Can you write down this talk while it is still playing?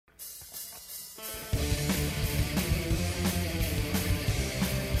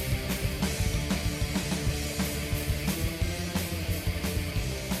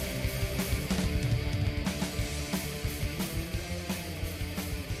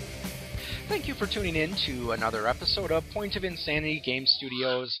Thank you for tuning in to another episode of Point of Insanity Game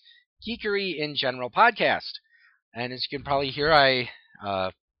Studios Geekery in General podcast. And as you can probably hear, I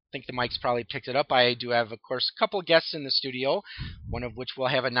think the mic's probably picked it up. I do have, of course, a couple guests in the studio, one of which will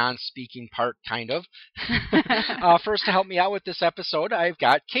have a non-speaking part, kind of. First, to help me out with this episode, I've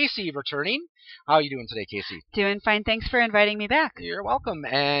got Casey returning. How are you doing today, Casey? Doing fine. Thanks for inviting me back. You're welcome.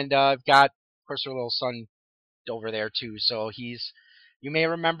 And I've got, of course, our little son over there, too. So you may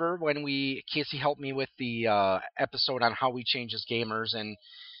remember when Casey helped me with the episode on how we change as gamers, and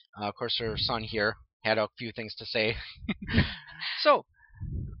of course her son here had a few things to say. So,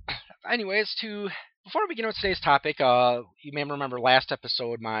 anyways, before we begin with today's topic, you may remember last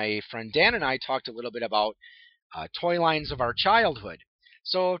episode my friend Dan and I talked a little bit about toy lines of our childhood.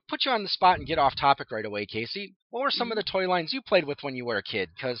 So, put you on the spot and get off topic right away, Casey. What were some of the toy lines you played with when you were a kid?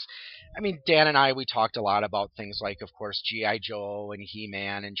 Because, Dan and I, we talked a lot about things like, of course, G.I. Joe and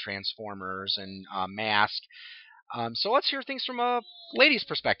He-Man and Transformers and Mask. So let's hear things from a lady's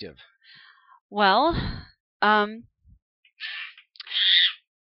perspective. Well,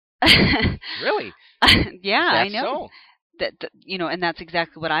 Really? Yeah, I know. So? And that's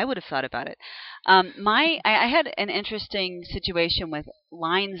exactly what I would have thought about it. I had an interesting situation with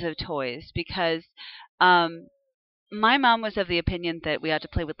lines of toys because my mom was of the opinion that we ought to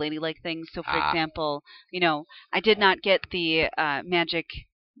play with ladylike things. So, for example, I did not get the magic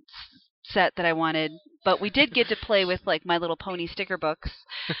set that I wanted, but we did get to play with like My Little Pony sticker books.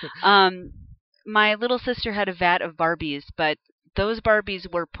 My little sister had a vat of Barbies, but those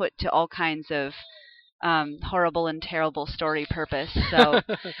Barbies were put to all kinds of horrible and terrible story purpose. So,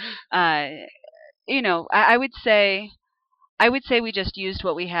 I would say we just used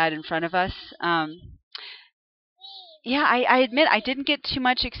what we had in front of us. I admit I didn't get too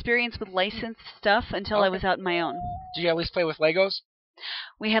much experience with licensed stuff until I was out on my own. Did you at least play with Legos?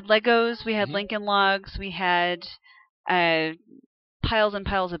 We had Legos, we had Lincoln Logs, we had piles and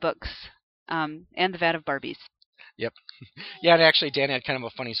piles of books, and the vat of Barbies. Yep. Yeah, and actually Dan had kind of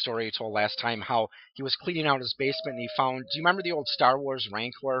a funny story he told last time, how he was cleaning out his basement and he found, do you remember the old Star Wars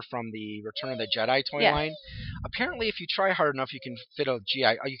Rancor from the Return of the Jedi toy line? Apparently if you try hard enough you can fit a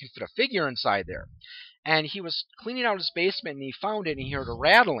figure inside there. And he was cleaning out his basement and he found it and he heard a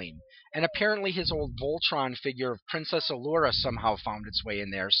rattling. And apparently his old Voltron figure of Princess Allura somehow found its way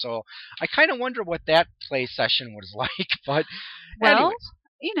in there. So I kind of wonder what that play session was like. But anyways.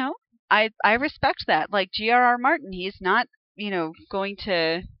 I respect that. Like G.R.R. Martin, he's not, going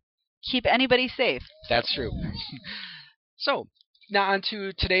to keep anybody safe. That's true. So, now on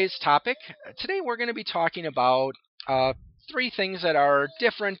to today's topic. Today we're going to be talking about three things that are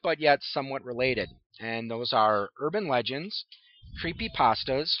different but yet somewhat related. And those are urban legends,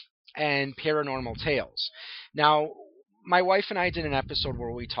 creepypastas, and paranormal tales. Now, my wife and I did an episode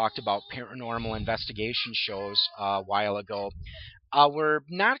where we talked about paranormal investigation shows a while ago. We're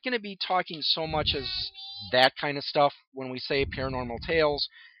not going to be talking so much as that kind of stuff when we say paranormal tales.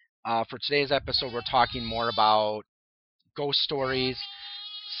 For today's episode, we're talking more about ghost stories,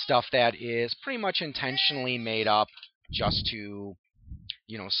 stuff that is pretty much intentionally made up just to,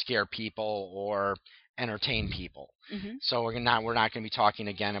 scare people or entertain people. Mm-hmm. So we're not going to be talking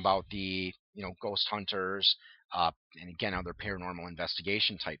again about the, ghost hunters, and again, other paranormal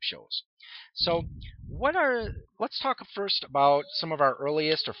investigation type shows. So let's talk first about some of our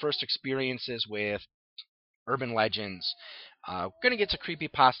earliest or first experiences with urban legends. We're going to get to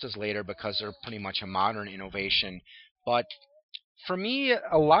creepypastas later because they're pretty much a modern innovation. But for me,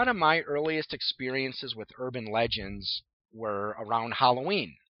 a lot of my earliest experiences with urban legends were around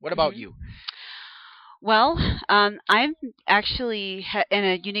Halloween. What about you? Well, I'm actually in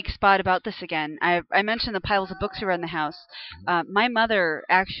a unique spot about this again. I mentioned the piles of books around the house. My mother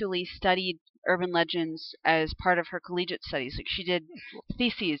actually studied urban legends as part of her collegiate studies. Like she did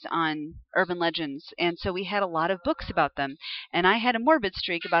theses on urban legends, and so we had a lot of books about them. And I had a morbid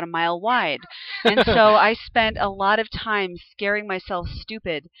streak about a mile wide, and so I spent a lot of time scaring myself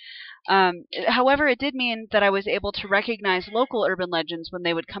stupid. However, it did mean that I was able to recognize local urban legends when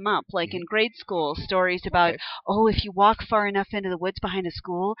they would come up, like in grade school, stories about, if you walk far enough into the woods behind a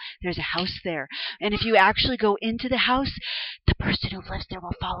school, there's a house there. And if you actually go into the house, the person who lives there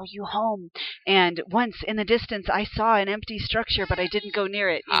will follow you home. And once in the distance, I saw an empty structure, but I didn't go near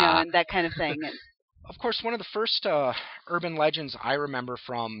it, and that kind of thing. Of course, one of the first urban legends I remember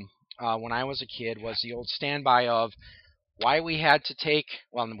from when I was a kid was the old standby of why we had to take,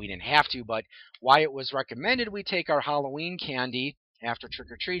 well, we didn't have to, but why it was recommended we take our Halloween candy after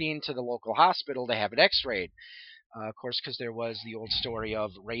trick-or-treating to the local hospital to have it x-rayed. Of course, because there was the old story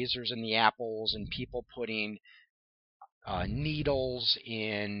of razors in the apples and people putting needles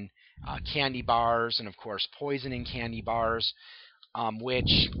in candy bars, and of course poison in candy bars.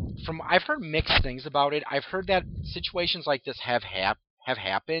 Which from I've heard mixed things about it. I've heard that situations like this have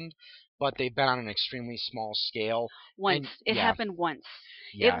happened, but they've been on an extremely small scale. Once. And It yeah, happened once.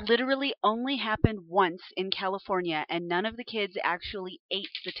 It yeah, literally only happened once in California, and none of the kids actually ate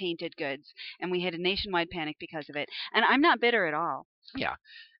the tainted goods. And we had a nationwide panic because of it. And I'm not bitter at all. yeah.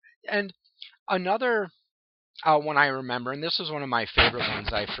 And another one I remember, and this was one of my favorite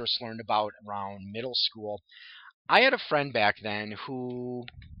ones I first learned about around middle school. I had a friend back then who,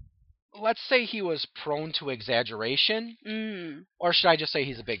 let's say he was prone to exaggeration, Mm. or should I just say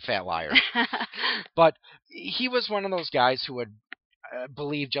he's a big fat liar? But he was one of those guys who would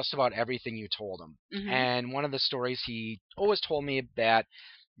believe just about everything you told him. Mhm. And one of the stories he always told me that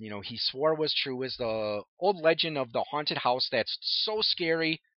he swore was true is the old legend of the haunted house that's so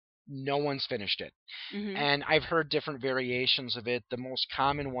scary no one's finished it. Mhm. And I've heard different variations of it. The most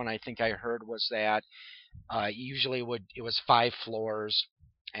common one I think I heard was that usually it was 5 floors,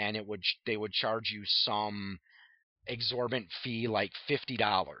 and they would charge you some exorbitant fee like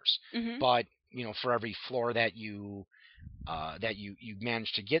 $50. Mhm. But for every floor that you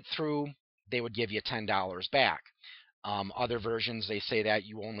managed to get through, they would give you $10 back. Other versions they say that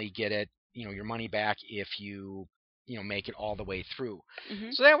you only get your money back if you make it all the way through.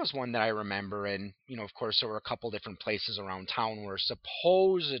 Mhm. So that was one that I remember, and of course there were a couple different places around town where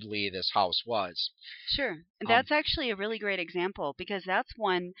supposedly this house was. Sure. That's actually a really great example because that's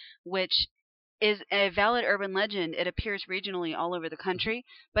one which is a valid urban legend. It appears regionally all over the country,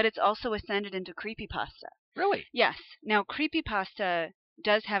 but it's also ascended into creepypasta. Really? Yes. Now, creepypasta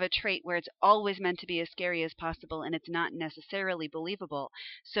does have a trait where it's always meant to be as scary as possible and it's not necessarily believable.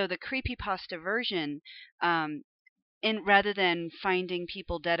 So the creepypasta version, rather than finding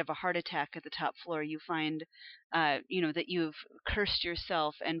people dead of a heart attack at the top floor, you find, that you've cursed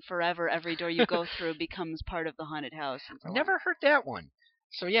yourself and forever every door you go through becomes part of the haunted house. And so on. Never heard that one.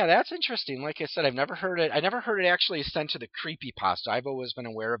 So yeah, that's interesting. Like I said, I've never heard it. I never heard it actually sent to the creepypasta. I've always been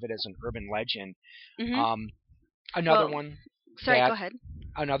aware of it as an urban legend. Mhm. Another Well, one sorry, go that ahead.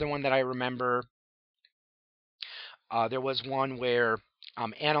 another one that I remember. There was one where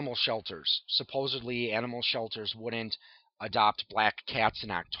animal shelters, supposedly animal shelters wouldn't adopt black cats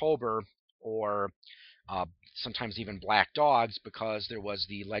in October, or uh, sometimes even black dogs, because there was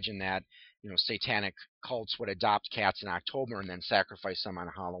the legend that satanic cults would adopt cats in October and then sacrifice them on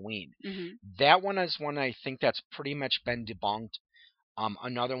Halloween. Mhm. That one is one I think that's pretty much been debunked.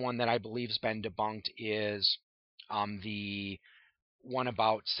 Another one that I believe has been debunked is the one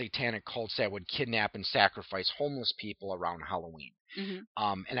about satanic cults that would kidnap and sacrifice homeless people around Halloween. Mhm.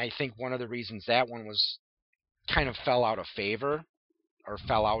 And I think one of the reasons that one was kind of fell out of favor, or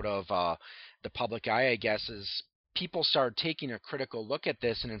fell out of the public eye, I guess, is people started taking a critical look at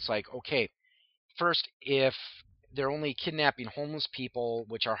this, and it's like, okay, first, if they're only kidnapping homeless people,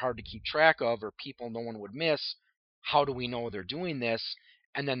 which are hard to keep track of, or people no one would miss, how do we know they're doing this?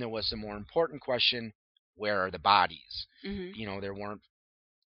 And then there was the more important question: where are the bodies? Mhm.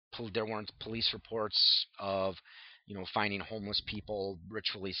 There weren't police reports of finding homeless people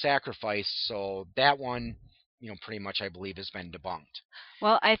ritually sacrificed. So that one, pretty much I believe has been debunked.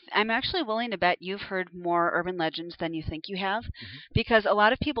 Well, I'm actually willing to bet you've heard more urban legends than you think you have, Mhm. because a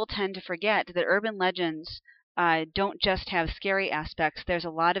lot of people tend to forget that urban legends don't just have scary aspects. There's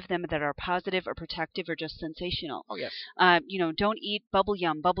a lot of them that are positive or protective or just sensational. Oh yes. Don't eat bubble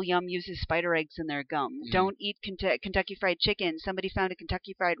yum. Bubble yum uses spider eggs in their gum. Mhm. Don't eat Kentucky Fried Chicken. Somebody found a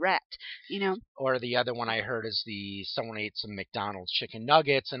Kentucky Fried Rat. Or the other one I heard is someone ate some McDonald's chicken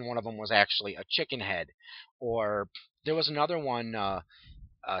nuggets and one of them was actually a chicken head. Or there was another one.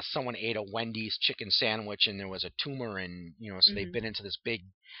 Someone ate a Wendy's chicken sandwich and there was a tumor, and so they Mhm. bit into this big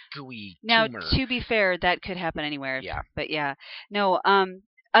gooey Now, tumor. to be fair, that could happen anywhere. Yeah. But yeah. No,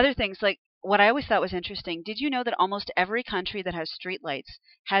 other things like what I always thought was interesting. Did you know that almost every country that has streetlights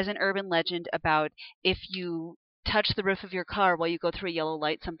has an urban legend about if you touch the roof of your car while you go through a yellow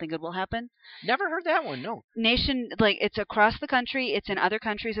light, something good will happen? Never heard that one. No. It's across the country, it's in other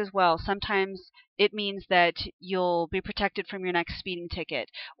countries as well. Sometimes it means that you'll be protected from your next speeding ticket,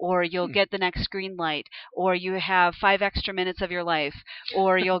 or you'll get the next green light, or you have 5 extra minutes of your life,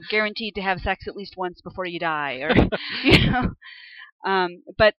 or you're guaranteed to have sex at least once before you die, or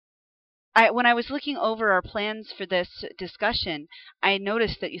but when I was looking over our plans for this discussion, I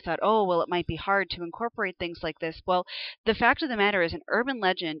noticed that you thought, oh, well, it might be hard to incorporate things like this. Well, the fact of the matter is an urban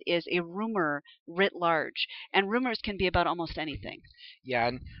legend is a rumor writ large, and rumors can be about almost anything. Yeah,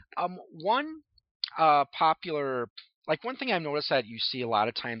 and one popular, like one thing I've noticed that you see a lot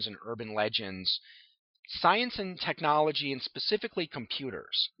of times in urban legends, science and technology, and specifically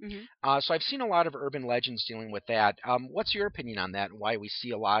computers. So I've seen a lot of urban legends dealing with that. What's your opinion on that, and why we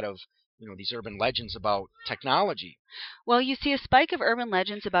see a lot of these urban legends about technology? Well, you see a spike of urban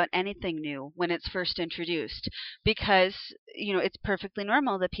legends about anything new when it's first introduced because, it's perfectly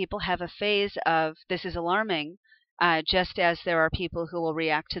normal that people have a phase of this is alarming, just as there are people who will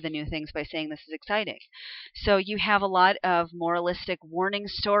react to the new things by saying this is exciting. So you have a lot of moralistic warning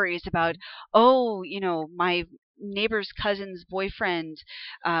stories about, oh, my neighbor's cousin's boyfriend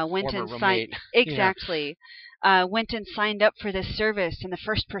went Former and signed roommate. exactly. Went and signed up for this service, and the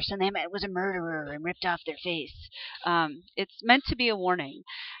first person they met was a murderer and ripped off their face. It's meant to be a warning.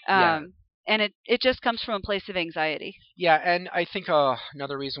 Yeah. And it just comes from a place of anxiety. Yeah, and I think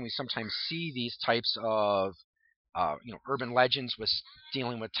another reason we sometimes see these types of urban legends with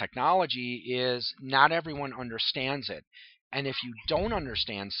dealing with technology is not everyone understands it, and if you don't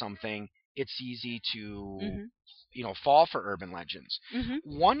understand something, it's easy to fall for urban legends.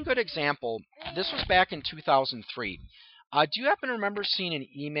 One good example, this was back in 2003. Do you happen to remember seeing an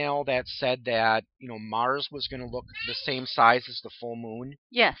email that said that Mars was going to look the same size as the full moon?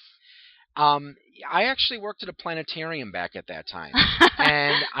 Yes. I actually worked at a planetarium back at that time,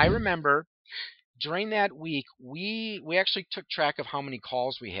 and I remember during that week we actually took track of how many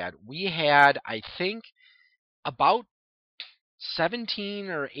calls we had. We had, I think, about 17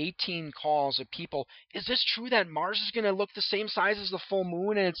 or 18 calls of people. Is this true that Mars is going to look the same size as the full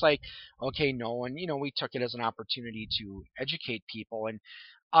moon? And it's like, okay, no. And we took it as an opportunity to educate people. And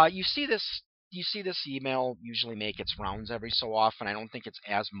you see this email usually make its rounds every so often. I don't think it's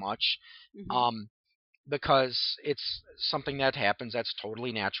as much, because it's something that happens that's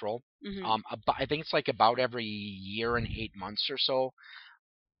totally natural. I think it's like about every year and 8 months or so.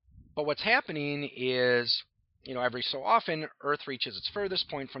 But what's happening is, every so often, Earth reaches its furthest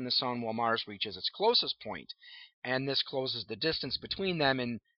point from the sun while Mars reaches its closest point. And this closes the distance between them,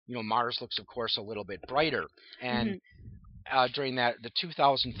 and, Mars looks, of course, a little bit brighter. And during the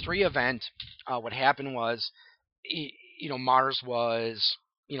 2003 event, what happened was, Mars was,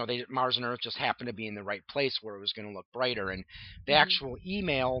 Mars and Earth just happened to be in the right place where it was going to look brighter. And the actual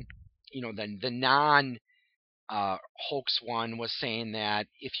email, the non hoax one was saying that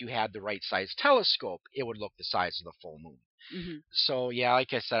if you had the right size telescope, it would look the size of the full moon. So yeah,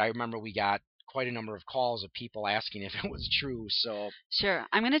 like I said, I remember we got quite a number of calls of people asking if it was true. So sure,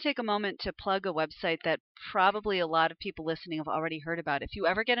 I'm going to take a moment to plug a website that probably a lot of people listening have already heard about. If you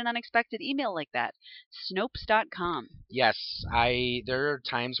ever get an unexpected email like that, Snopes.com. Yes, there are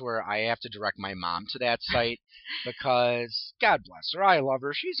times where I have to direct my mom to that site because God bless her, I love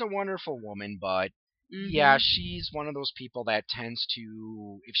her, she's a wonderful woman, but yeah, she's one of those people that tends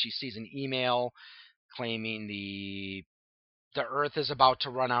to, if she sees an email claiming the Earth is about to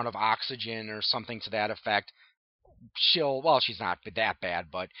run out of oxygen or something to that effect, she's not that bad,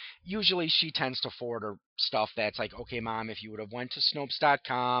 but usually she tends to forward her stuff that's like, okay, Mom, if you would have went to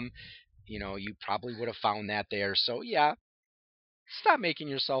Snopes.com, you probably would have found that there. So yeah, stop making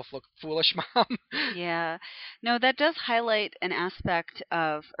yourself look foolish, Mom. Yeah. No, that does highlight an aspect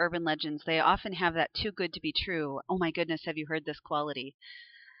of urban legends. They often have that too good to be true. Oh my goodness, have you heard this quality?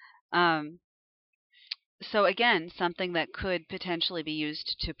 So again, something that could potentially be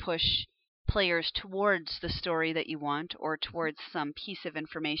used to push players towards the story that you want, or towards some piece of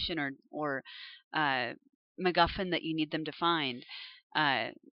information or MacGuffin that you need them to find.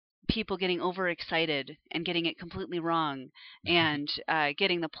 People getting overexcited and getting it completely wrong, and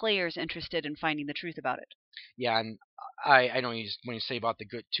getting the players interested in finding the truth about it. Yeah, and I know when you say about the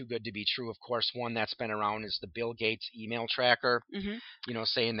too good to be true, of course, one that's been around is the Bill Gates email tracker.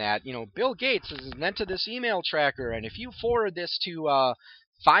 Saying that Bill Gates has invented this email tracker, and if you forward this to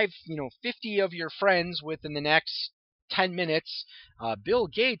 50 of your friends within the next 10 minutes, Bill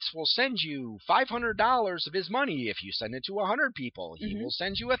Gates will send you $500 of his money. If you send it to 100 people, he will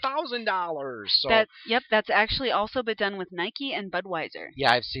send you $1,000. So that's actually also been done with Nike and Budweiser.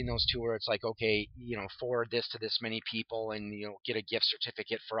 Yeah, I've seen those too, where it's like, okay, forward this to this many people, and get a gift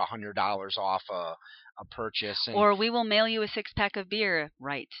certificate for $100 off a purchase. Or we will mail you a 6-pack of beer.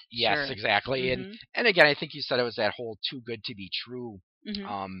 Right. Yes, sure. Exactly. And again, I think you said it was that whole too good to be true.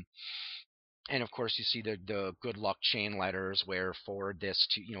 And of course, you see the good luck chain letters where forward this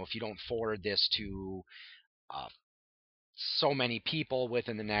to, if you don't forward this to so many people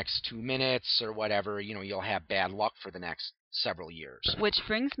within the next 2 minutes or whatever, you'll have bad luck for the next several years. Which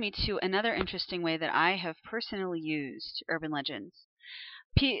brings me to another interesting way that I have personally used urban legends.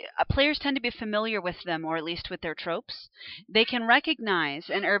 players tend to be familiar with them, or at least with their tropes. They can recognize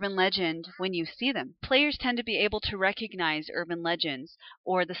an urban legend when you see them. Players tend to be able to recognize urban legends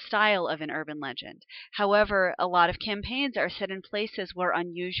or the style of an urban legend. However, a lot of campaigns are set in places where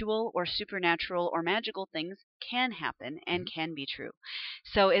unusual or supernatural or magical things can happen and can be true.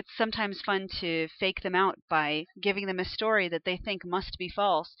 So it's sometimes fun to fake them out by giving them a story that they think must be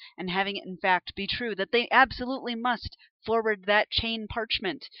false and having it in fact be true, that they absolutely must forward that chain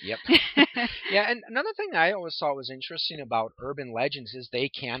parchment. Yep. Yeah, and another thing I always thought was interesting about urban legends is they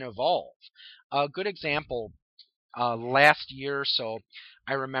can evolve. A good example, last year or so,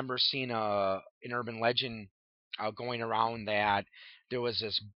 I remember seeing an urban legend going around that there was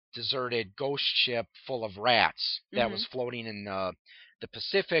this deserted ghost ship full of rats that was floating in the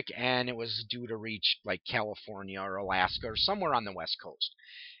Pacific, and it was due to reach like California or Alaska or somewhere on the West Coast.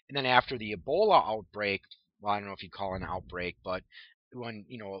 And then after the Ebola outbreak, well, I don't know if you call it an outbreak, but when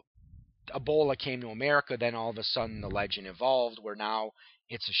Ebola came to America, then all of a sudden the legend evolved where now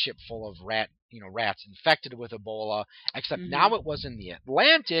it's a ship full of rats infected with Ebola, except now it was in the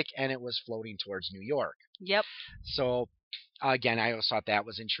Atlantic and it was floating towards New York. Yep. So again, I always thought that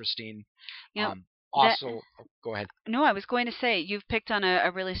was interesting. Yep. Go ahead. No, I was going to say, you've picked on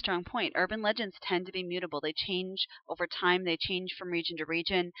a really strong point. Urban legends tend to be mutable. They change over time. They change from region to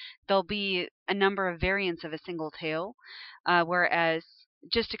region. There'll be a number of variants of a single tale, whereas,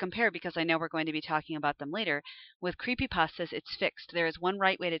 just to compare, because I know we're going to be talking about them later, with creepypastas, it's fixed. There is one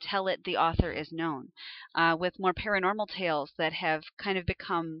right way to tell it. The author is known. With more paranormal tales that have kind of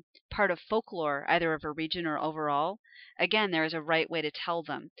become part of folklore, either of a region or overall, again, there is a right way to tell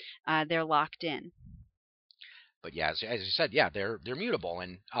them. They're locked in. But yeah, as you said, yeah, they're mutable,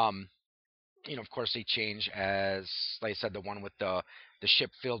 and of course they change as, like I said, the one with the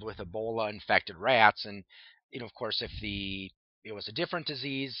ship filled with Ebola infected rats, and of course if it was a different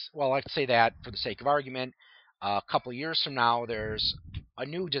disease, well, let's say that for the sake of argument, a couple of years from now there's a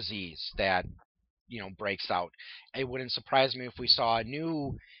new disease that breaks out. It wouldn't surprise me if we saw a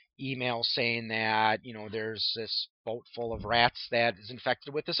new email saying that there's this boat full of rats that is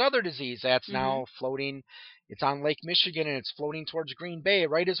infected with this other disease that's now floating. It's on Lake Michigan and it's floating towards Green Bay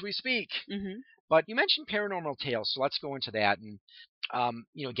right as we speak. But you mentioned paranormal tales, so let's go into that. And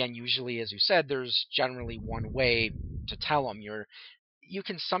again, usually, as you said, there's generally one way to tell them. You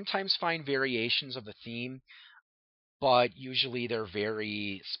can sometimes find variations of the theme, but usually they're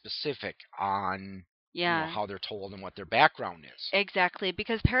very specific on how they're told and what their background is. Exactly,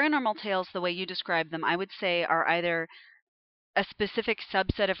 because paranormal tales, the way you describe them, I would say are either a specific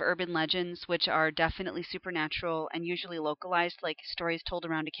subset of urban legends, which are definitely supernatural and usually localized, like stories told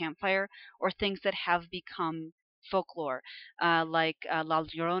around a campfire, or things that have become folklore, like La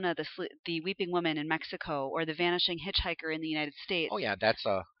Llorona, the Weeping Woman in Mexico, or the Vanishing Hitchhiker in the United States. Oh yeah,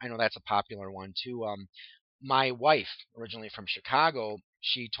 I know that's a popular one too. My wife, originally from Chicago,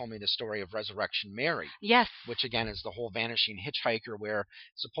 she told me the story of Resurrection Mary. Yes. Which again is the whole Vanishing Hitchhiker, where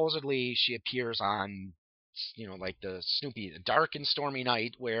supposedly she appears on, like the Snoopy, Dark and Stormy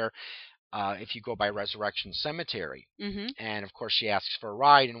Night, where if you go by Resurrection Cemetery, and of course she asks for a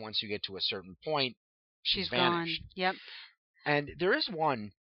ride, and once you get to a certain point, she's vanished. Gone. Yep. And there is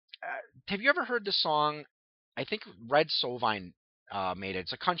one. Have you ever heard the song? I think Red Sovine made it.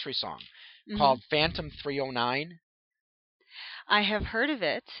 It's a country song called Phantom 309. I have heard of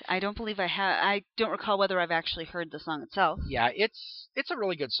it. I don't believe I have. I don't recall whether I've actually heard the song itself. Yeah, it's a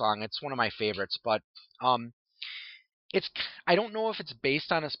really good song. It's one of my favorites, but I don't know if it's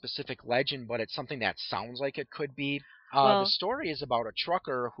based on a specific legend, but it's something that sounds like it could be. The story is about a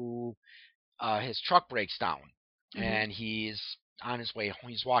trucker who his truck breaks down, and he's on his way.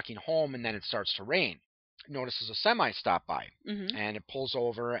 He's walking home, and then it starts to rain. Notices a semi stop by, and it pulls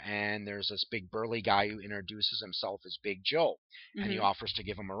over, and there's this big burly guy who introduces himself as Big Joe, and he offers to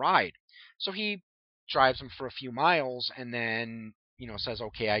give him a ride. So he drives him for a few miles, and then says,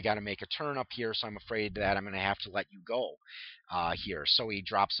 okay, I got to make a turn up here, so I'm afraid that I'm going to have to let you go here. So he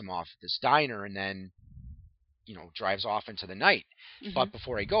drops him off at this diner, and then drives off into the night. But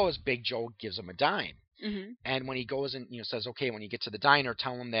before he goes, Big Joe gives him a dime. And when he goes and says, okay, when you get to the diner,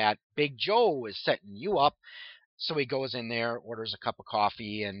 tell him that Big Joe is setting you up. So he goes in there, orders a cup of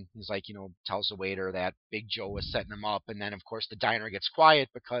coffee, and he's like, tells the waiter that Big Joe is setting him up. And then, of course, the diner gets quiet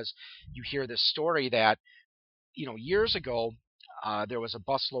because you hear this story that, years ago, there was a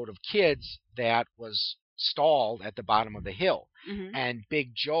busload of kids that was stalled at the bottom of the hill. And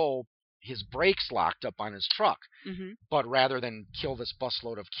Big Joe, his brakes locked up on his truck. But rather than kill this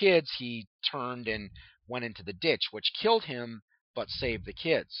busload of kids, he turned and went into the ditch, which killed him but saved the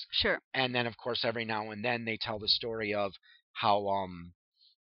kids. Sure. And then, of course, every now and then they tell the story of how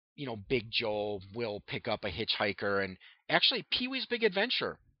Big Joe will pick up a hitchhiker, and actually Pee-wee's Big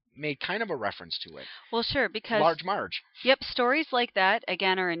Adventure made kind of a reference to it. Well, sure, because Large Marge. yep, stories like that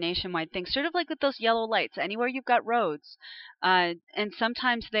again are a nationwide thing, sort of like with those yellow lights. Anywhere you've got roads, and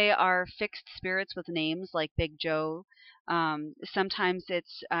sometimes they are fixed spirits with names like Big Joe. Sometimes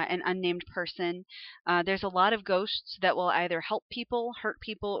it's an unnamed person. There's a lot of ghosts that will either help people, hurt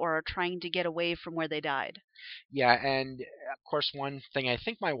people, or are trying to get away from where they died. Yeah, and of course, one thing I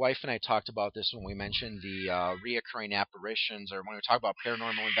think my wife and I talked about this when we mentioned the reoccurring apparitions, or when we talk about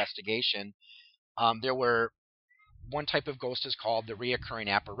paranormal investigation. There were one type of ghost is called the reoccurring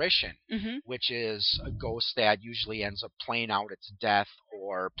apparition, Hmm. which is a ghost that usually ends up playing out its death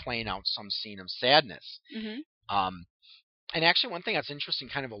or playing out some scene of sadness. Hmm. Um, and actually, one thing that's interesting,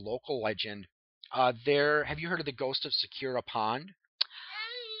 kind of a local legend. Have you heard of the ghost of Secura Pond?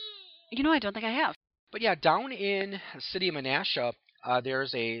 I don't think I have. But yeah, down in the city of Menasha,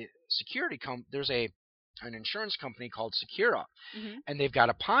 there's a there's an insurance company called Secura, Hmm. and they've got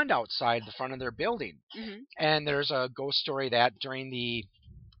a pond outside the front of their building. Hmm. And there's a ghost story that during the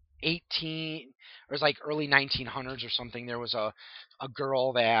 18 it was like early 1900s or something, there was a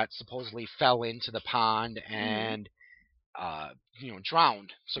girl that supposedly fell into the pond and uh,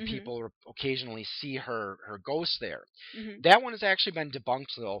 drowned. So Hmm. people occasionally see her ghost there. Hmm. That one has actually been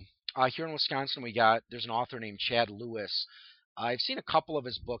debunked though. Here in Wisconsin, there's an author named Chad Lewis. I've seen a couple of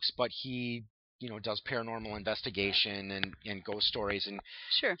his books, but he does paranormal investigation and ghost stories. And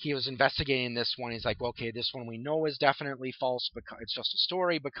Sure. he was investigating this one. He's like, well, okay, this one we know is definitely false because it's just a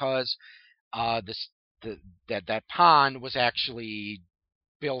story because this that pond was actually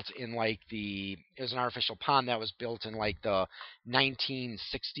built in like it was an artificial pond that was built in like the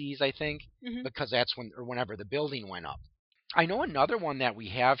 1960s, I think, Hmm. because that's whenever the building went up. I know another one that we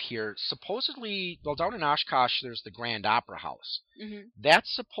have here, supposedly, well, down in Oshkosh, there's the Grand Opera House. Hmm.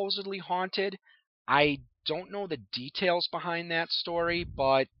 That's supposedly haunted. I don't know the details behind that story,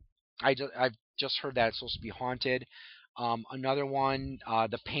 but I've just heard that it's supposed to be haunted. Another one,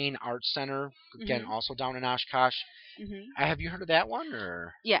 the Payne Art Center, again, Hmm. also down in Oshkosh. Hmm. Have you heard of that one,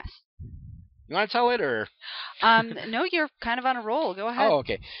 or Yes. you want to tell it, or? No, you're kind of on a roll. Go ahead. Oh,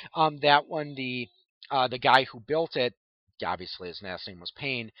 okay. That one, the guy who built it, obviously his last name was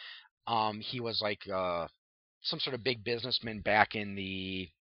Payne. He was like some sort of big businessman back in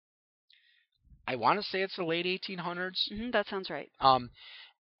I want to say it's the late 1800s. That sounds right.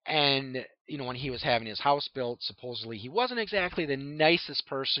 And when he was having his house built, supposedly he wasn't exactly the nicest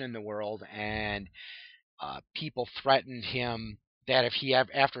person in the world, and people threatened him that if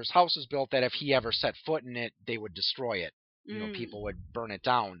after his house was built, that if he ever set foot in it, they would destroy it. People would burn it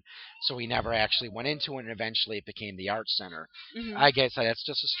down. So he never actually went into it, and eventually it became the art center. Hmm. I guess that's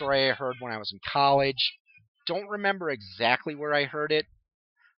just a story I heard when I was in college. Don't remember exactly where I heard it,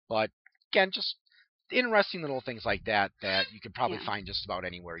 but again, just interesting little things like that you could probably Yeah. find just about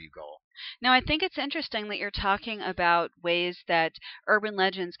anywhere you go. Now, I think it's interesting that you're talking about ways that urban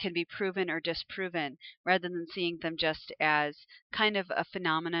legends can be proven or disproven rather than seeing them just as kind of a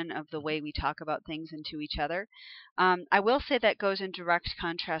phenomenon of the way we talk about things and to each other. I will say that goes in direct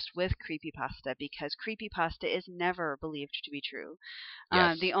contrast with creepypasta because creepypasta is never believed to be true.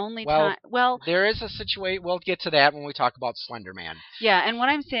 Yes. The only Well, time, well, there is a situation. We'll get to that when we talk about Slender Man. yeah, and what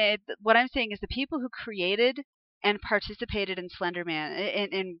I'm saying is the people who created and participated in Slenderman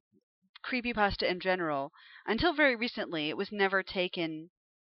in creepypasta in general, until very recently, it was never taken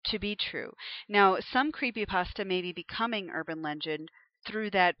to be true. Now, some creepypasta may be becoming urban legend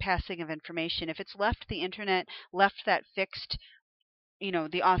through that passing of information. If it's left the internet, left that fixed,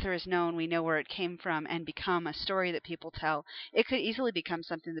 the author is known, we know where it came from, and become a story that people tell, it could easily become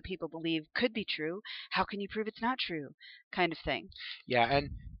something that people believe could be true. How can you prove it's not true? Kind of thing. Yeah, and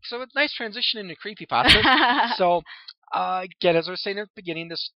so it's a nice transition into creepypasta. So, again, as I was saying at the beginning,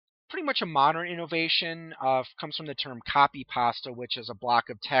 this pretty much a modern innovation comes from the term copy pasta, which is a block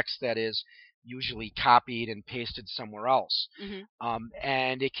of text that is usually copied and pasted somewhere else. Hmm.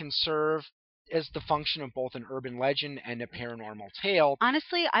 And it can serve as the function of both an urban legend and a paranormal tale.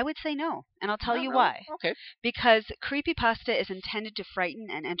 Honestly, I would say no, and I'll tell Not you really? why. Okay. Because creepypasta is intended to frighten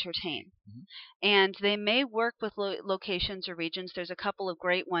and entertain. Mhm. And they may work with locations or regions. There's a couple of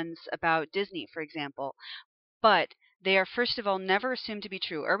great ones about Disney, for example. But they are, first of all, never assumed to be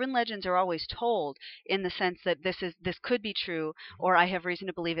true. Urban legends are always told in the sense that this could be true, or I have reason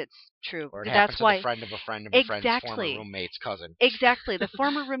to believe it's true. Or it happened That's to why the friend of a friend of a friend's former exactly. roommate's cousin. Exactly. The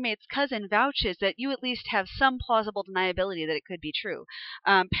former roommate's cousin vouches that you at least have some plausible deniability that it could be true.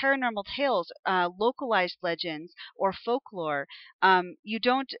 Paranormal tales, localized legends, or folklore. You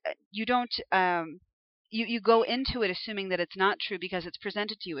don't you go into it assuming that it's not true because it's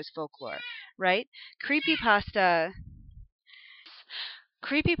presented to you as folklore, right?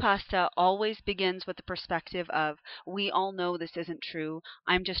 Creepypasta always begins with the perspective of, we all know this isn't true.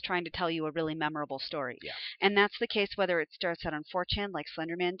 I'm just trying to tell you a really memorable story. Yeah. And that's the case whether it starts out on 4chan like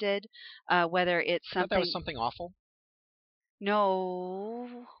Slenderman did, whether it's I thought something. that was something awful.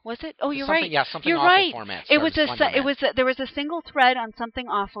 No, was it? Oh, you're Something, right. yeah, something You're awful right. format It was started there was a single thread on Something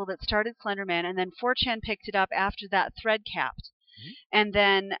Awful that started Slenderman, and then 4chan picked it up after that thread capped. And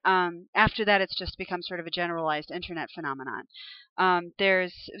then after that, it's just become sort of a generalized internet phenomenon.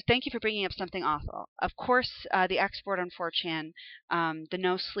 Thank you for bringing up Something Awful. Of course, the export on 4chan, the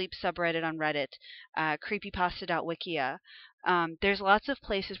No Sleep subreddit on Reddit, creepypasta.wikia. There's lots of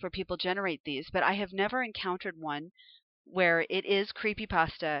places where people generate these, but I have never encountered one where it is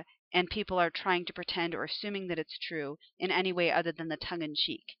creepypasta and people are trying to pretend or assuming that it's true in any way other than the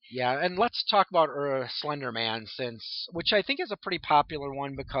tongue-in-cheek. Yeah, and let's talk about Slender Man, which I think is a pretty popular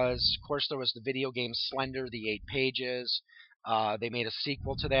one because, of course, there was the video game Slender, the 8 pages. They made a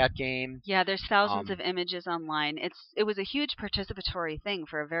sequel to that game. Yeah, there's thousands of images online. It was a huge participatory thing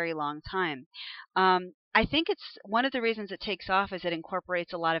for a very long time. I think it's one of the reasons it takes off is it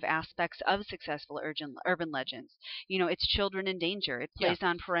incorporates a lot of aspects of successful urban legends. It's children in danger. It plays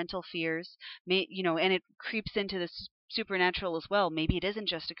on parental fears, and it creeps into the supernatural as well. Maybe it isn't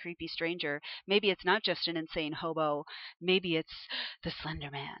just a creepy stranger. Maybe it's not just an insane hobo. Maybe it's the Slender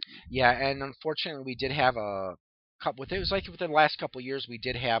Man. Yeah, and unfortunately, we did have a couple. It was like within the last couple of years, we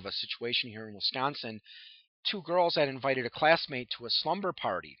did have a situation here in Wisconsin. 2 girls had invited a classmate to a slumber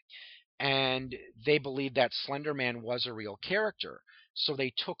party, and they believed that Slender Man was a real character. So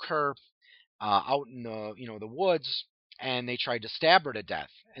they took her out in the woods, and they tried to stab her to death.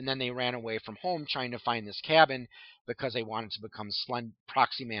 And then they ran away from home trying to find this cabin because they wanted to become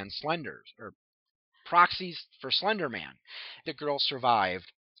Proxy Man Slenders, or proxies for Slender Man. The girl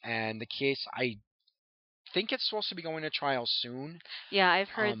survived, and the case, I think it's supposed to be going to trial soon. Yeah, I've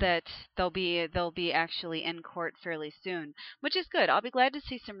heard that they'll be actually in court fairly soon, which is good. I'll be glad to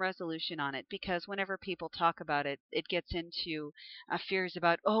see some resolution on it because whenever people talk about it, it gets into fears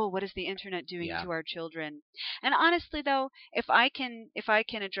about, oh, what is the internet doing to our children? And honestly, though, if I can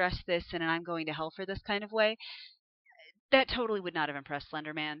address this and I'm going to hell for this kind of way, that totally would not have impressed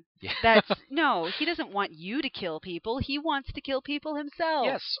Slender Man. Yeah. No, he doesn't want you to kill people. He wants to kill people himself.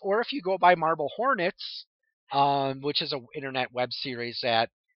 Yes, or if you go by Marble Hornets, which is an internet web series that,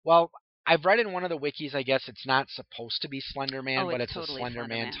 well, I've read in one of the wikis, I guess it's not supposed to be Slender Man, but it's totally a Slender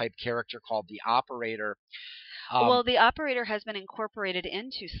Man type character called the Operator. Well, the Operator has been incorporated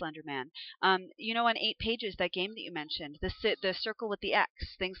into Slender Man. On 8 pages, that game that you mentioned, the circle with the X,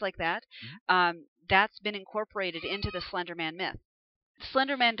 things like that, that's been incorporated into the Slender Man myth.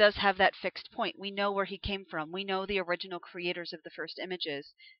 Slender Man does have that fixed point. We know where he came from. We know the original creators of the first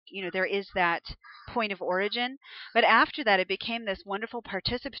images. There is that point of origin. But after that, it became this wonderful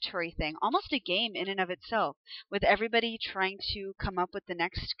participatory thing, almost a game in and of itself, with everybody trying to come up with the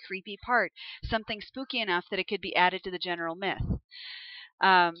next creepy part, something spooky enough that it could be added to the general myth.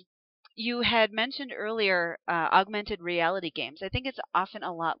 You had mentioned earlier augmented reality games. I think it's often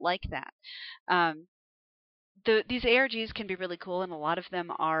a lot like that. These ARGs can be really cool, and a lot of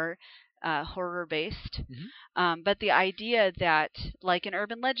them are horror-based. But the idea that, like an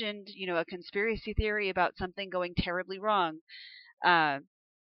urban legend, a conspiracy theory about something going terribly wrong,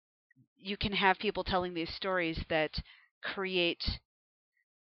 you can have people telling these stories that create,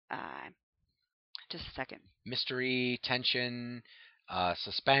 just a second. Mystery, tension,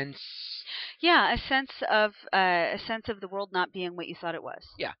 suspense. Yeah, a sense of the world not being what you thought it was.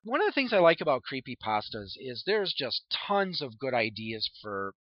 Yeah, one of the things I like about creepypastas is there's just tons of good ideas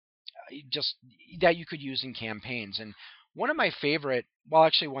for just that you could use in campaigns. And one of my favorite, well,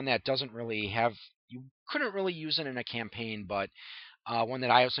 actually one that doesn't really have, you couldn't really use it in a campaign, but one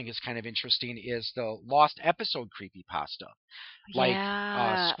that I also think is kind of interesting is the Lost Episode creepypasta. Like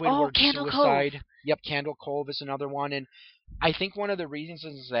Squidward Suicide. Cove. Yep, Candle Cove is another one. And I think one of the reasons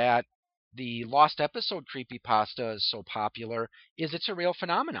is that the Lost Episode creepypasta is so popular is it's a real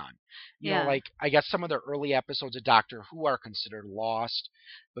phenomenon. You know, like I guess some of the early episodes of Doctor Who are considered lost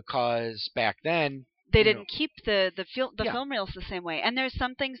because back then they didn't keep the film reels the same way. And there's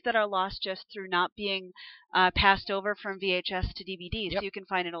some things that are lost just through not being passed over from VHS to DVD. So you can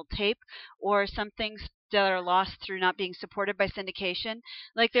find an old tape, or some things that are lost through not being supported by syndication.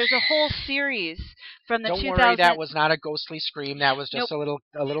 Like there's a whole series from the Don't 2000. worry, that was not a ghostly scream. That was just Nope.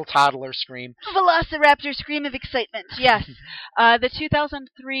 a little toddler scream. Velociraptor scream of excitement. Yes. The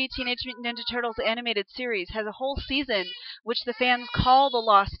 2003 Teenage Mutant Ninja Turtles animated series has a whole season which the fans call the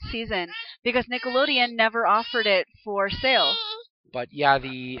Lost Season because Nickelodeon never offered it for sale. But yeah,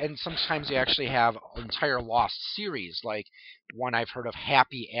 and sometimes they actually have entire Lost series, like one I've heard of,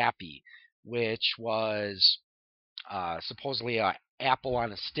 Happy Appy, which was supposedly a apple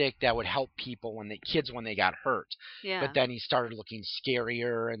on a stick that would help people when they got hurt. Yeah. But then he started looking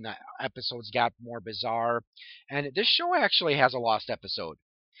scarier, and the episodes got more bizarre. And this show actually has a Lost episode.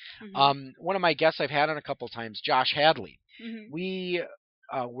 Mm-hmm. One of my guests I've had on a couple times, Josh Hadley. Mm-hmm. We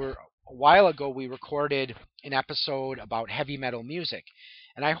were a while ago. We recorded an episode about heavy metal music,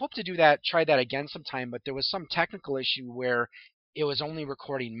 and I hope to try that again sometime. But there was some technical issue where it was only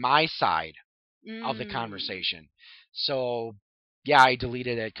recording my side of the conversation. So yeah, I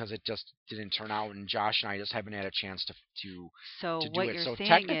deleted it because it just didn't turn out, and Josh and I just haven't had a chance to do what it. You're So saying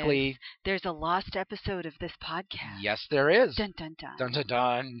technically, is there's a lost episode of this podcast. Yes, there is. Dun dun dun. Dun dun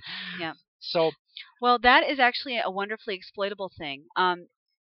dun. Yeah. So, well, that is actually a wonderfully exploitable thing.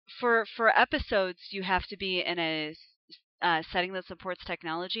 For episodes, you have to be in a setting that supports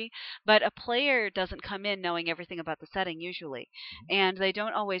technology, but a player doesn't come in knowing everything about the setting usually, and they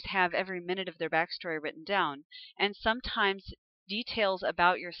don't always have every minute of their backstory written down, and sometimes details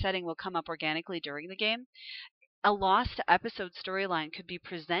about your setting will come up organically during the game. A lost episode storyline could be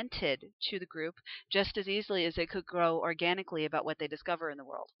presented to the group just as easily as it could grow organically about what they discover in the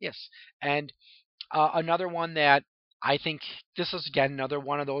world. Yes, and another one that I think this is again another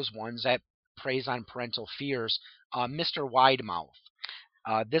one of those ones that preys on parental fears. Mr. Widemouth.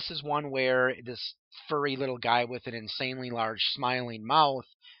 This is one where this furry little guy with an insanely large smiling mouth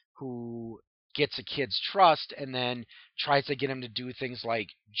who gets a kid's trust and then tries to get him to do things like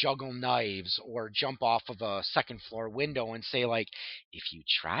juggle knives or jump off of a second floor window and say, like, if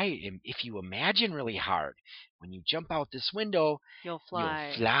you imagine really hard, when you jump out this window, you'll fly.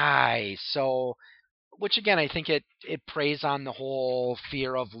 You'll fly. So, which again, I think it preys on the whole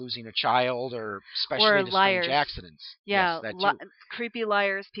fear of losing a child, or especially the liars. strange accidents. Yeah, yes, creepy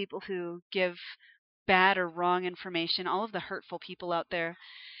liars, people who give bad or wrong information, all of the hurtful people out there.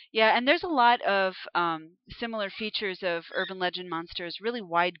 Yeah, and there's a lot of similar features of urban legend monsters. Really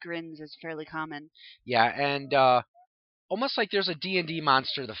wide grins is fairly common. Yeah, and almost like there's a D&D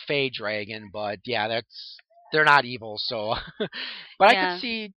monster, the Fey Dragon, but yeah, they're not evil. So, but yeah. I could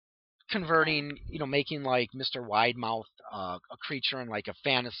see converting, making like Mr. Widemouth a creature in like a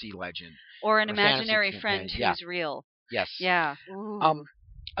fantasy legend, or an imaginary friend who's real. Yes. Yeah. Ooh.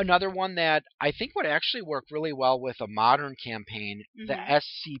 Another one that I think would actually work really well with a modern campaign, the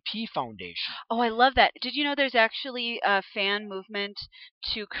SCP Foundation. Oh, I love that. Did you know there's actually a fan movement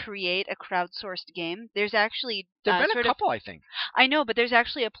to create a crowdsourced game? There's actually... There have been a couple, I think. I know, but there's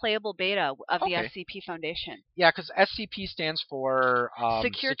actually a playable beta of the SCP Foundation. Yeah, because SCP stands for...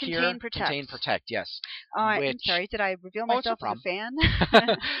 Secure, Contain, Protect. Contain, Protect, yes. I'm sorry, did I reveal myself as a fan?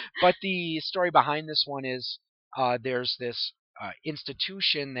 But the story behind this one is there's this...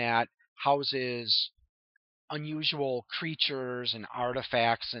 institution that houses unusual creatures and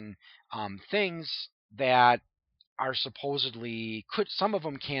artifacts and things that are supposedly some of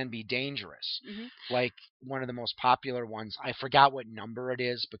them can be dangerous. Like one of the most popular ones, I forgot what number it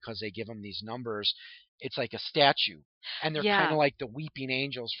is because they give them these numbers. It's like a statue, and they're kind of like the weeping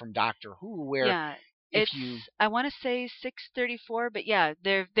angels from Doctor Who, where I want to say 634, but yeah,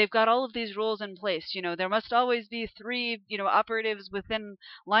 they've got all of these rules in place. There must always be 3, operatives within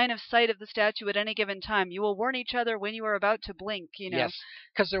line of sight of the statue at any given time. You will warn each other when you are about to blink. Yes,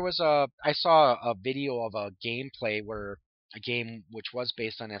 because I saw a video of a gameplay a game which was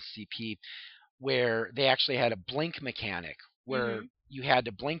based on SCP, where they actually had a blink mechanic where you had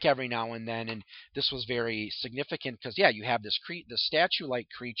to blink every now and then, and this was very significant because you have this statue-like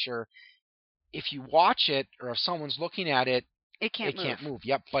creature. If you watch it, or if someone's looking at it, it can't move.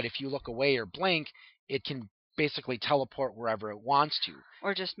 Yep, but if you look away or blink, it can basically teleport wherever it wants to.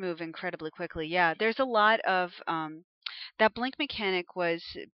 Or just move incredibly quickly. Yeah, there's a lot of... that blink mechanic was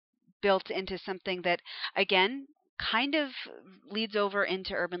built into something that, again, kind of leads over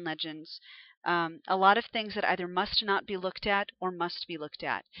into urban legends. A lot of things that either must not be looked at or must be looked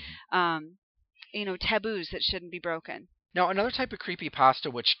at. Taboos that shouldn't be broken. Now, another type of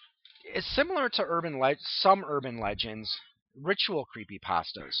creepypasta, which is similar to some urban legends, ritual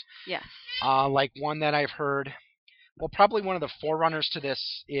creepypastas. Yes. Like one that I've heard, well, probably one of the forerunners to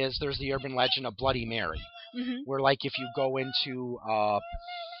this is there's the urban legend of Bloody Mary, where like if you go into a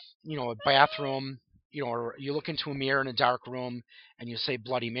bathroom or you look into a mirror in a dark room and you say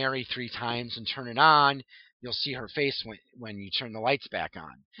Bloody Mary 3 times and turn it on, you'll see her face when you turn the lights back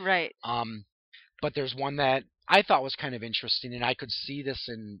on. Right. But there's one that I thought was kind of interesting, and I could see this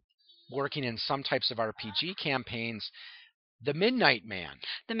in working in some types of RPG campaigns. The Midnight Man.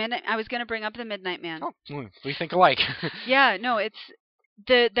 I was going to bring up the Midnight Man. Oh, we think alike. Yeah, no, it's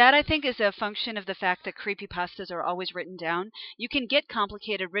that I think is a function of the fact that creepypastas are always written down. You can get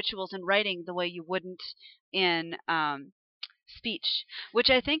complicated rituals in writing the way you wouldn't in speech, which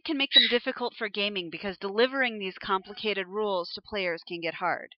I think can make them difficult for gaming because delivering these complicated rules to players can get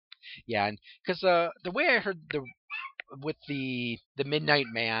hard. Yeah, and because the way I heard with the Midnight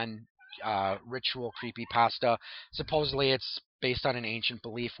Man ritual creepypasta, supposedly it's based on an ancient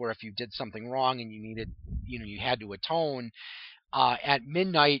belief where if you did something wrong and you had to atone, at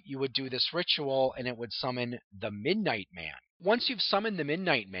midnight you would do this ritual and it would summon the Midnight Man. Once you've summoned the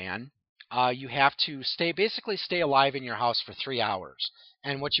Midnight Man, you have to basically stay alive in your house for 3 hours.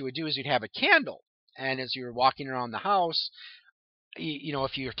 And what you would do is you'd have a candle, and as you were walking around the house,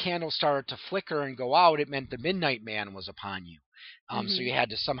 if your candle started to flicker and go out, it meant the Midnight Man was upon you. So you had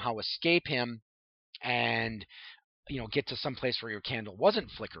to somehow escape him and get to some place where your candle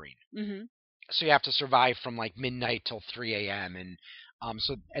wasn't flickering. Mm-hmm. So you have to survive from like midnight till 3 a.m. and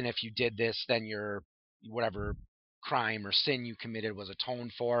if you did this, then your whatever crime or sin you committed was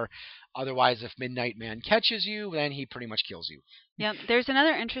atoned for. Otherwise, if Midnight Man catches you, then he pretty much kills you. Yeah, there's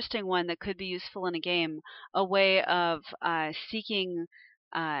another interesting one that could be useful in a game, a way of seeking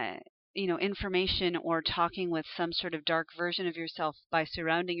information or talking with some sort of dark version of yourself by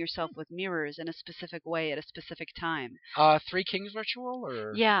surrounding yourself with mirrors in a specific way at a specific time. Three Kings ritual,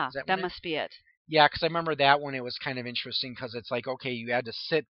 or yeah, that must be it. Yeah, because I remember that one. It was kind of interesting because it's like, okay, you had to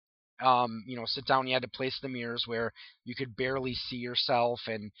sit down. You had to place the mirrors where you could barely see yourself,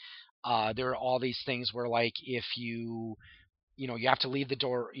 and there are all these things where, like, if you have to leave the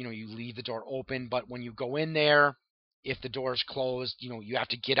door. You leave the door open, but when you go in there, if the door is closed, you have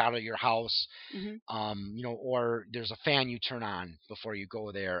to get out of your house. Mm-hmm. Or there's a fan you turn on before you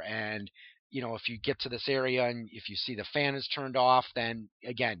go there, and if you get to this area and if you see the fan is turned off, then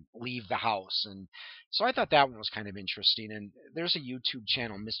again, leave the house. And so I thought that one was kind of interesting. And there's a YouTube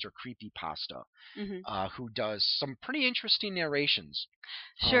channel, Mr. Creepypasta, who does some pretty interesting narrations.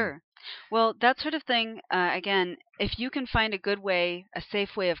 Sure. Well, that sort of thing, again, if you can find a good way, a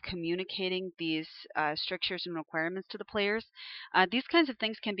safe way of communicating these strictures and requirements to the players, these kinds of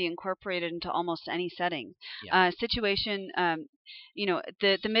things can be incorporated into almost any setting. Yeah. Situation,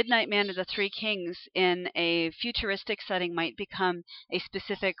 the Midnight Man of the Three Kings in a futuristic setting might become a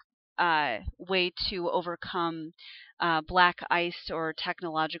specific way to overcome black ice or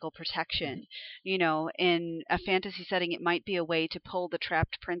technological protection. In a fantasy setting, it might be a way to pull the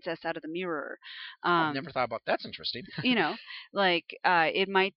trapped princess out of the mirror. I've never thought about that. That's interesting. It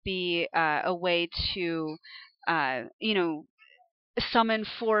might be a way to, summon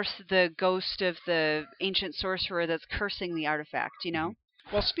forth the ghost of the ancient sorcerer that's cursing the artifact.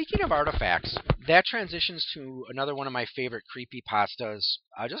 Well, speaking of artifacts, that transitions to another one of my favorite creepypastas,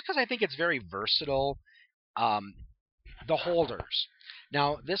 just because I think it's very versatile. The Holders.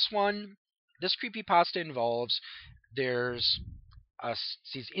 Now, this creepypasta involves there's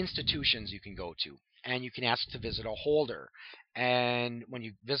these institutions you can go to, and you can ask to visit a holder. And when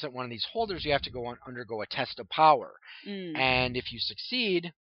you visit one of these holders, you have to undergo a test of power. And if you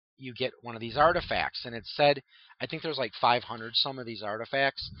succeed, you get one of these artifacts. And it's said, I think there's like 500 some of these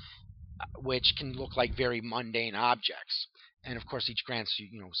artifacts, which can look like very mundane objects. And of course, each grants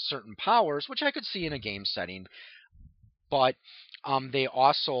you, certain powers, which I could see in a game setting. But they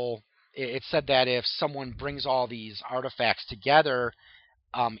also, it said that if someone brings all these artifacts together,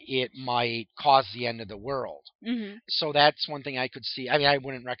 it might cause the end of the world. Mm-hmm. So that's one thing I could see. I mean, I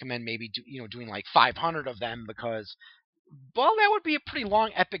wouldn't recommend maybe doing like 500 of them because, well, that would be a pretty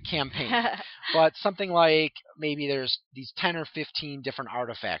long epic campaign. But something like maybe there's these 10 or 15 different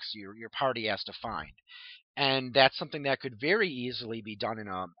artifacts your party has to find. And that's something that could very easily be done in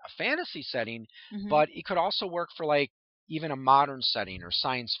a fantasy setting, but it could also work for like even a modern setting or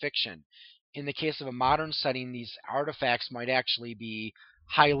science fiction. In the case of a modern setting, these artifacts might actually be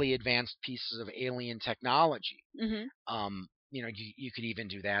highly advanced pieces of alien technology. You could even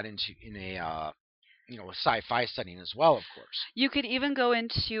do that in a sci-fi setting as well, of course. You could even go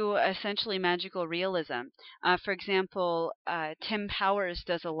into essentially magical realism. For example, Tim Powers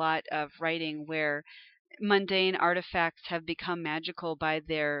does a lot of writing where mundane artifacts have become magical by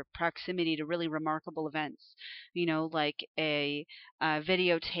their proximity to really remarkable events. Like a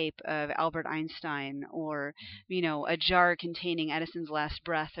videotape of Albert Einstein, or a jar containing Edison's last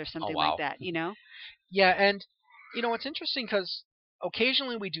breath, or Oh something like wow. that. Yeah, and it's interesting because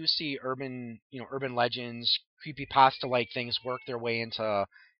occasionally we do see urban legends, creepypasta like things work their way into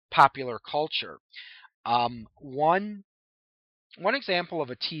popular culture. One example of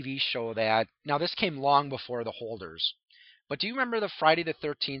a TV show that now this came long before The Holders, but do you remember the Friday the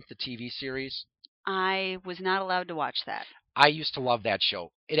 13th, the TV series? I was not allowed to watch that. I used to love that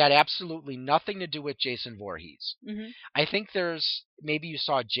show. It had absolutely nothing to do with Jason Voorhees. Hmm. I think maybe you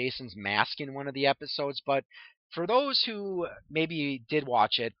saw Jason's mask in one of the episodes, but for those who maybe did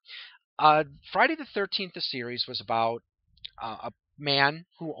watch it, Friday the 13th, the series was about a man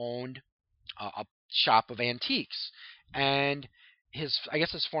who owned a shop of antiques, and I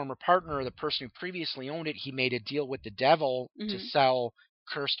guess his former partner, or the person who previously owned it, he made a deal with the devil to sell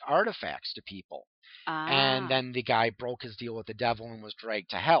cursed artifacts to people. And Ah. then the guy broke his deal with the devil and was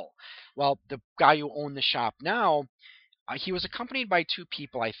dragged to hell. Well, the guy who owned the shop now, he was accompanied by two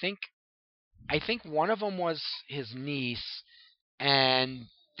people. I think one of them was his niece, and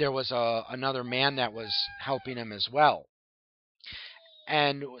there was another man that was helping him as well.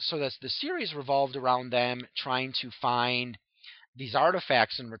 And so the series revolved around them trying to find these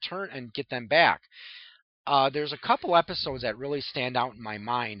artifacts and return and get them back. There's a couple episodes that really stand out in my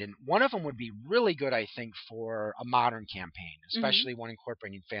mind, and one of them would be really good, I think, for a modern campaign, especially one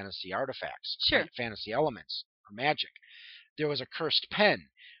incorporating fantasy artifacts, Sure. fantasy elements, or magic. There was a cursed pen,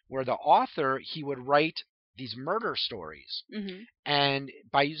 where the author, he would write these murder stories, and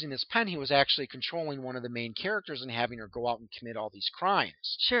by using this pen, he was actually controlling one of the main characters and having her go out and commit all these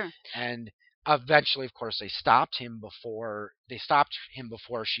crimes. Sure. And eventually, of course, they stopped him before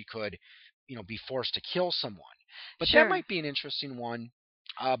she could be forced to kill someone. But Sure. that might be an interesting one,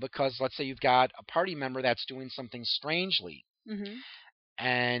 because let's say you've got a party member that's doing something strangely,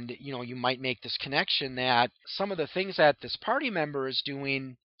 and you might make this connection that some of the things that this party member is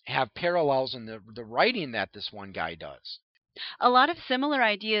doing have parallels in the writing that this one guy does. A lot of similar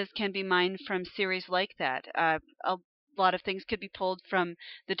ideas can be mined from series like that. A lot of things could be pulled from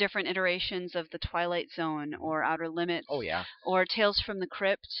the different iterations of The Twilight Zone, or Outer Limits. Oh yeah. Or Tales from the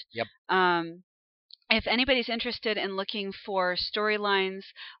Crypt. Yep. If anybody's interested in looking for storylines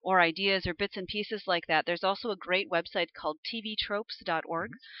or ideas or bits and pieces like that, there's also a great website called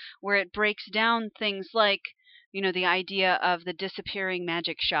tvtropes.org, where it breaks down things like the idea of the disappearing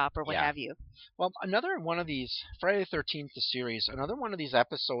magic shop, or what have you. Well, another one of these, Friday the 13th, the series, another one of these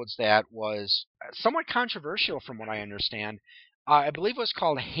episodes that was somewhat controversial from what I understand, I believe it was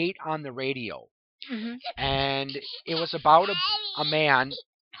called Hate on the Radio. And it was about a man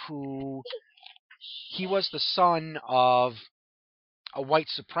who, he was the son of a white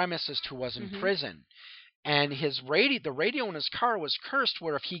supremacist who was in prison. And the radio in his car was cursed,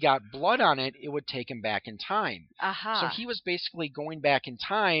 where if he got blood on it, it would take him back in time. So he was basically going back in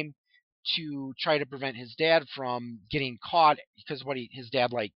time to try to prevent his dad from getting caught, because his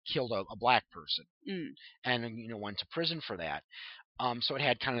dad killed a black person, and went to prison for that. So it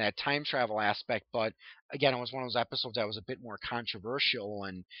had kind of that time travel aspect, but again, it was one of those episodes that was a bit more controversial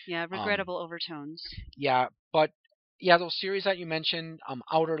and regrettable overtones. Yeah, but yeah, those series that you mentioned,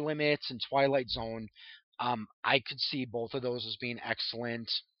 Outer Limits and Twilight Zone, I could see both of those as being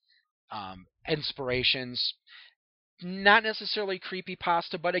excellent inspirations. Not necessarily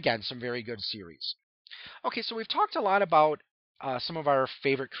creepypasta, but again, some very good series. Okay, so we've talked a lot about some of our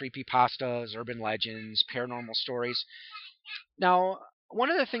favorite creepypastas, urban legends, paranormal stories. Now, one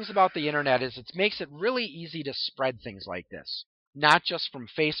of the things about the internet is it makes it really easy to spread things like this, not just from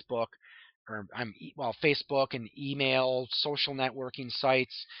Facebook, Facebook and email, social networking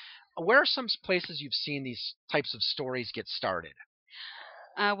sites. Where are some places you've seen these types of stories get started?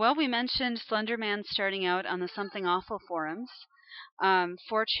 Well, we mentioned Slenderman starting out on the Something Awful forums.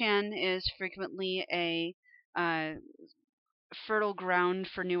 4chan is frequently a fertile ground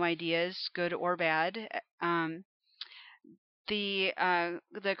for new ideas, good or bad. The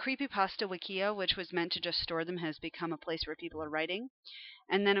Creepypasta Wikia, which was meant to just store them, has become a place where people are writing.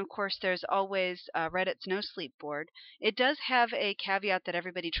 And then, of course, there's always Reddit's No Sleep board. It does have a caveat that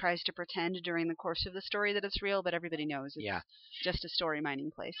everybody tries to pretend during the course of the story that it's real, but everybody knows it's just a story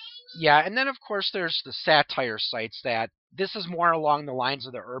mining place. Yeah, and then, of course, there's the satire sites that this is more along the lines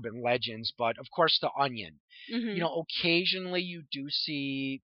of the urban legends, but, of course, The Onion. Occasionally you do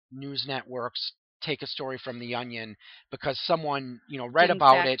see news networks take a story from The Onion because someone, read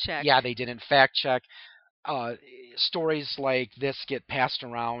about it. Yeah, they didn't fact check. Stories like this get passed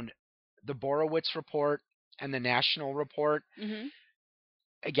around. The Borowitz Report and the National Report. Mhm.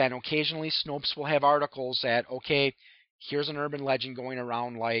 Again, occasionally Snopes will have articles that, okay, here's an urban legend going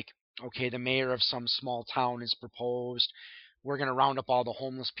around like, okay, the mayor of some small town has proposed we're going to round up all the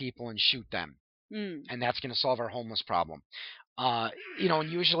homeless people and shoot them, Mm. and that's going to solve our homeless problem. Uh,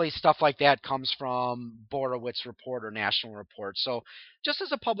 and usually stuff like that comes from Borowitz Report or National Report. So, just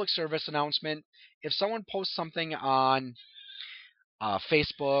as a public service announcement, if someone posts something on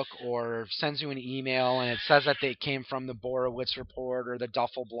Facebook or sends you an email and it says that they came from the Borowitz Report or the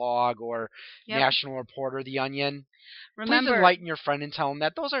Duffel Blog or Yep. National Report or the Onion, please Remember. enlighten your friend and tell them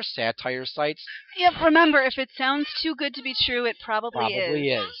that those are satire sites. Yep. Remember, if it sounds too good to be true, it probably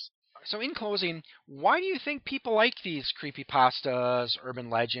is. So in closing, why do you think people like these creepypastas, urban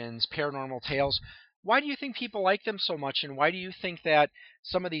legends, paranormal tales? Why do you think people like them so much, and why do you think that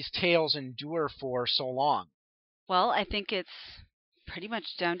some of these tales endure for so long? Well, I think it's pretty much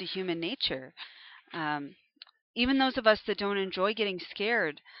down to human nature. Um, Even those of us that don't enjoy getting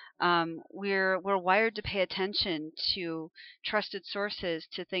scared, we're wired to pay attention to trusted sources,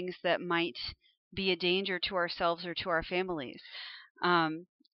 to things that might be a danger to ourselves or to our families. Um,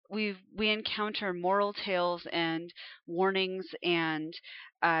 we encounter moral tales and warnings and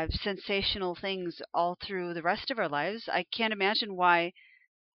sensational things all through the rest of our lives. I can't imagine why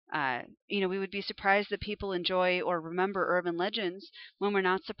we would be surprised that people enjoy or remember urban legends when we're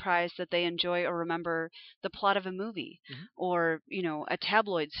not surprised that they enjoy or remember the plot of a movie or, a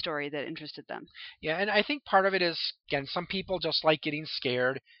tabloid story that interested them. Yeah, and I think part of it is, again, some people just like getting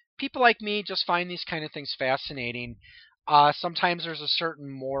scared. People like me just find these kind of things fascinating. Sometimes there's a certain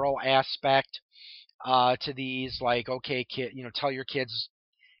moral aspect to these, like, okay, kid, tell your kids,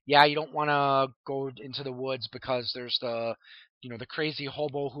 yeah, you don't want to go into the woods because there's the crazy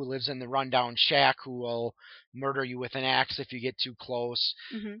hobo who lives in the rundown shack who will murder you with an axe if you get too close.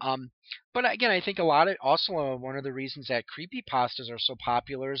 Hmm. But again, I think one of the reasons that creepy pastas are so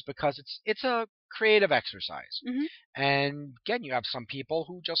popular is because it's a creative exercise. Hmm. And again, you have some people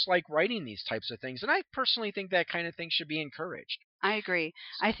who just like writing these types of things, and I personally think that kind of thing should be encouraged. I agree.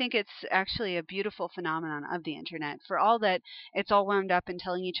 I think it's actually a beautiful phenomenon of the internet. For all that it's all wound up in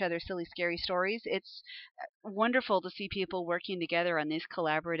telling each other silly, scary stories, it's wonderful to see people working together on these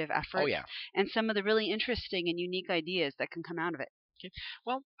collaborative Oh efforts yeah. and some of the really interesting and unique ideas that can come out of it. Okay.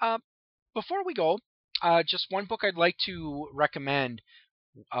 Well, before we go, just one book I'd like to recommend: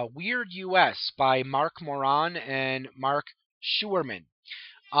 Weird U.S. by Mark Moran and Mark Schuerman.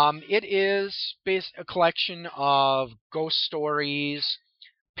 It is a collection of ghost stories,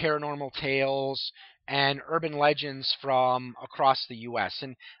 paranormal tales, and urban legends from across the U.S.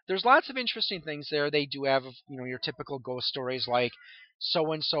 And there's lots of interesting things there. They do have, your typical ghost stories like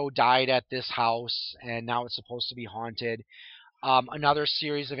so and so died at this house and now it's supposed to be haunted. Another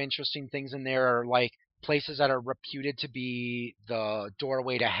series of interesting things in there are like places that are reputed to be the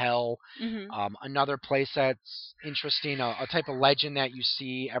doorway to hell. Hmm. Another place that's interesting, a type of legend that you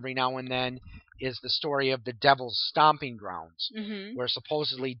see every now and then, is the story of the devil's stomping grounds, Hmm. where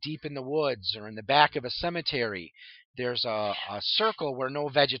supposedly deep in the woods or in the back of a cemetery, there's a circle where no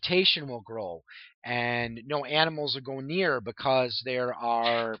vegetation will grow and no animals will go near because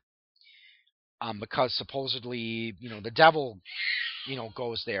supposedly the devil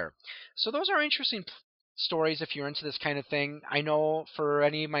goes there. So those are interesting stories if you're into this kind of thing. I know for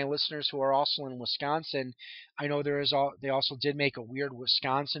any of my listeners who are also in Wisconsin, I know they also did make a weird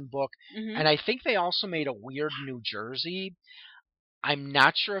Wisconsin book, Hmm. and I think they also made a weird New Jersey. I'm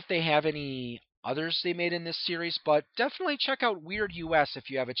not sure if they have any others they made in this series, but definitely check out Weird US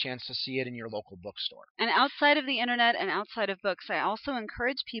if you have a chance to see it in your local bookstore. And outside of the internet and outside of books, I also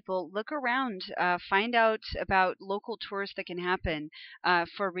encourage people look around, find out about local tours that can happen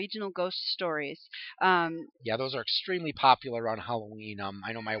for regional ghost stories. Yeah, those are extremely popular on Halloween.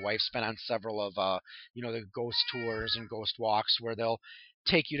 I know my wife's been on several of the ghost tours and ghost walks where they'll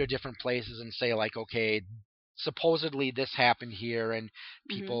take you to different places and say like, okay, supposedly this happened here, and mhm.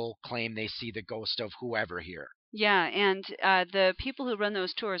 people claim they see the ghost of whoever here. Yeah, and the people who run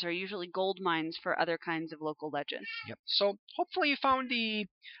those tours are usually gold mines for other kinds of local legends. Yep. So hopefully you found the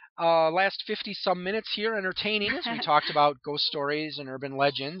last 50 some minutes here entertaining as we talked about ghost stories and urban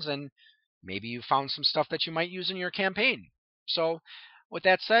legends, and maybe you found some stuff that you might use in your campaign. So, with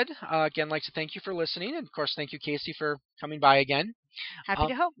that said, again, I'd like to thank you for listening, and of course, thank you, Casey, for coming by again. Happy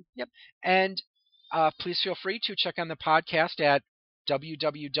to help. Yep. And please feel free to check on the podcast at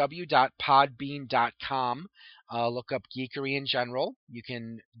www.podbean.com. Look up Geekery in general. You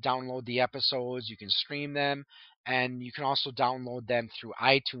can download the episodes, you can stream them, and you can also download them through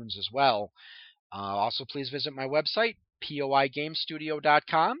iTunes as well. Also, please visit my website,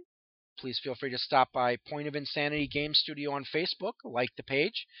 poigamestudio.com. please feel free to stop by Point of Insanity Game Studio on Facebook, like the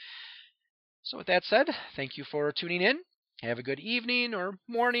page. So with that said, thank you for tuning in. Have a good evening or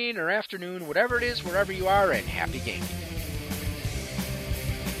morning or afternoon, whatever it is, wherever you are, and happy gaming.